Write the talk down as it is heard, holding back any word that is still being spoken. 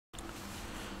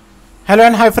Hello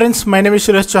and hi friends, my name is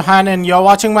Suresh Chauhan and you're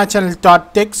watching my channel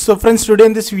Tech. So friends, today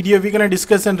in this video we're going to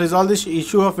discuss and resolve this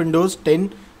issue of Windows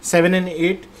 10, 7 and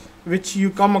 8, which you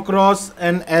come across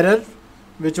an error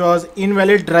which was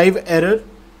invalid drive error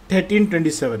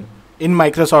 1327 in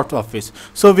Microsoft Office.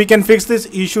 So we can fix this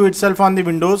issue itself on the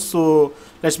Windows. So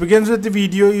let's begin with the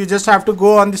video. You just have to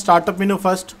go on the startup menu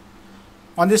first.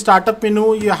 On the startup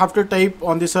menu you have to type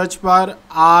on the search bar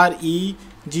REGEDIT.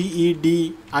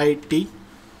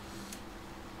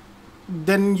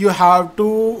 Then you have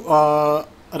to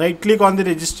right click on the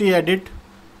registry edit,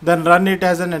 then run it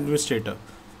as an administrator,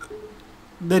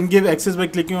 then give access by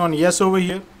clicking on yes over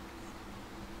here.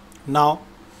 Now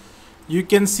you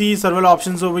can see several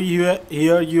options over here.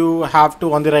 You have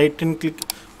to on the right hand click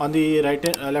on the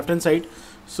left hand side,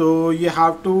 so you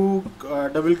have to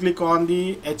double click on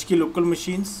the H key local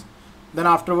machines, then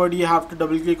afterward you have to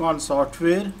double click on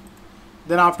software,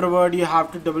 then afterward you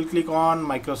have to double click on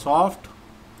Microsoft.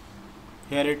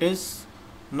 Here it is.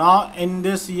 Now in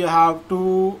this you have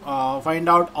to find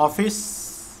out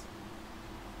Office.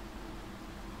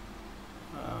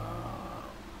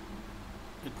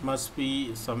 It must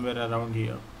be somewhere around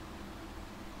here.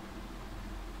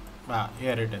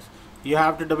 Here it is. You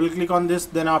have to double click on this,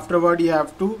 then afterward you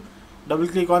have to double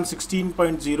click on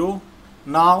 16.0.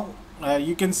 Now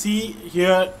you can see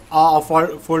here our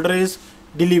folder is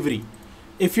delivery.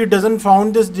 If you doesn't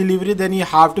found this delivery, then you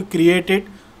have to create it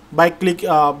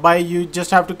you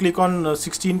just have to click on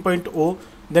 16.0,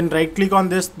 then right click on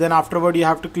this, then afterward you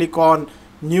have to click on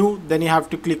new, then you have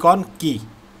to click on key.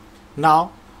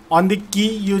 Now on the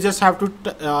key you just have to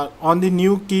on the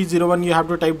new key 01 you have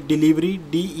to type delivery,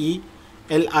 DELIVERY.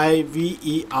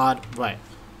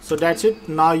 So that's it.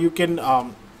 Now you can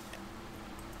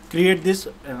create this.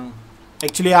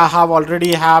 Actually I have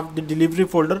already have the delivery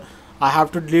folder. I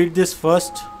have to delete this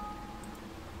first.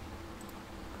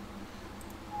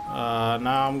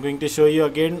 Now I'm going to show you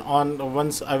again.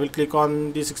 Once I will click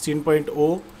on the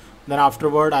 16.0, then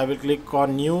afterward I will click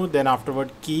on new, then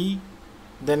afterward key,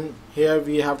 then here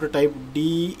we have to type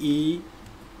DELIVERY,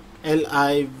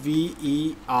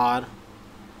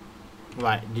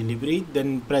 delivery,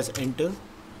 then press enter.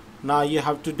 Now you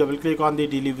have to double click on the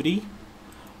delivery.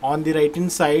 On the right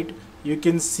hand side you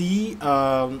can see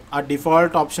our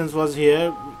default options was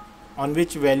here on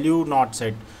which value not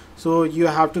set. So you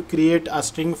have to create a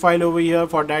string file over here.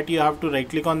 For that you have to right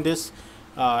click on this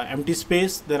empty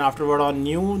space, then afterward on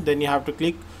new, then you have to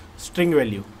click string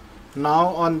value. Now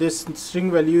on this string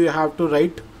value you have to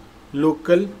write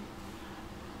local,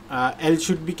 L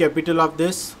should be capital of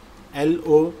this,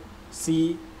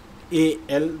 LOCAL,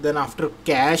 then after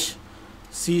cache,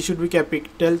 C should be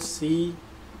capital,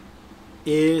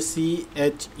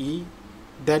 CACHE,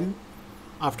 then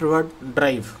afterward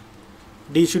drive,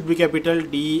 D should be capital,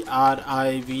 DRIVE,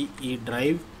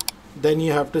 drive. Then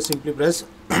you have to simply press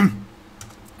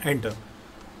enter.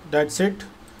 That's it.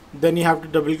 Then you have to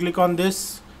double click on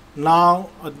this. Now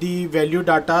the value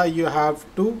data you have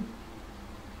to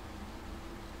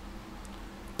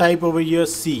type over here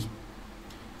C.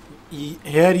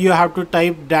 Here you have to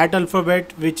type that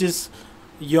alphabet which is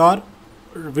your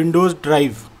Windows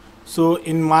drive. So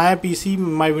in my PC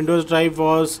my Windows drive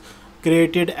was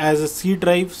created as a C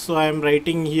drive, so I am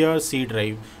writing here C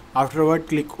drive. Afterward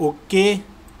click OK.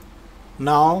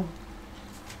 Now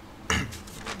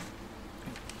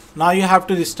you have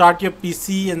to restart your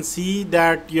PC and see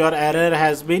that your error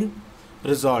has been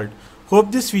resolved.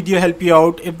 Hope this video helped you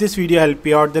out. If this video helped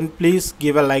you out, then please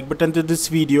give a like button to this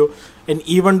video and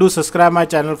even do subscribe my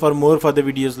channel for more further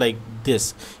videos like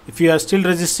this. If you are still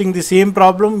resisting the same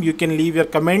problem, you can leave your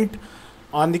comment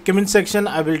on the comment section.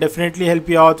 I will definitely help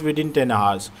you out within 10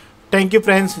 hours. Thank you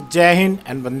friends. Jai Hind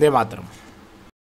and Vande Mataram.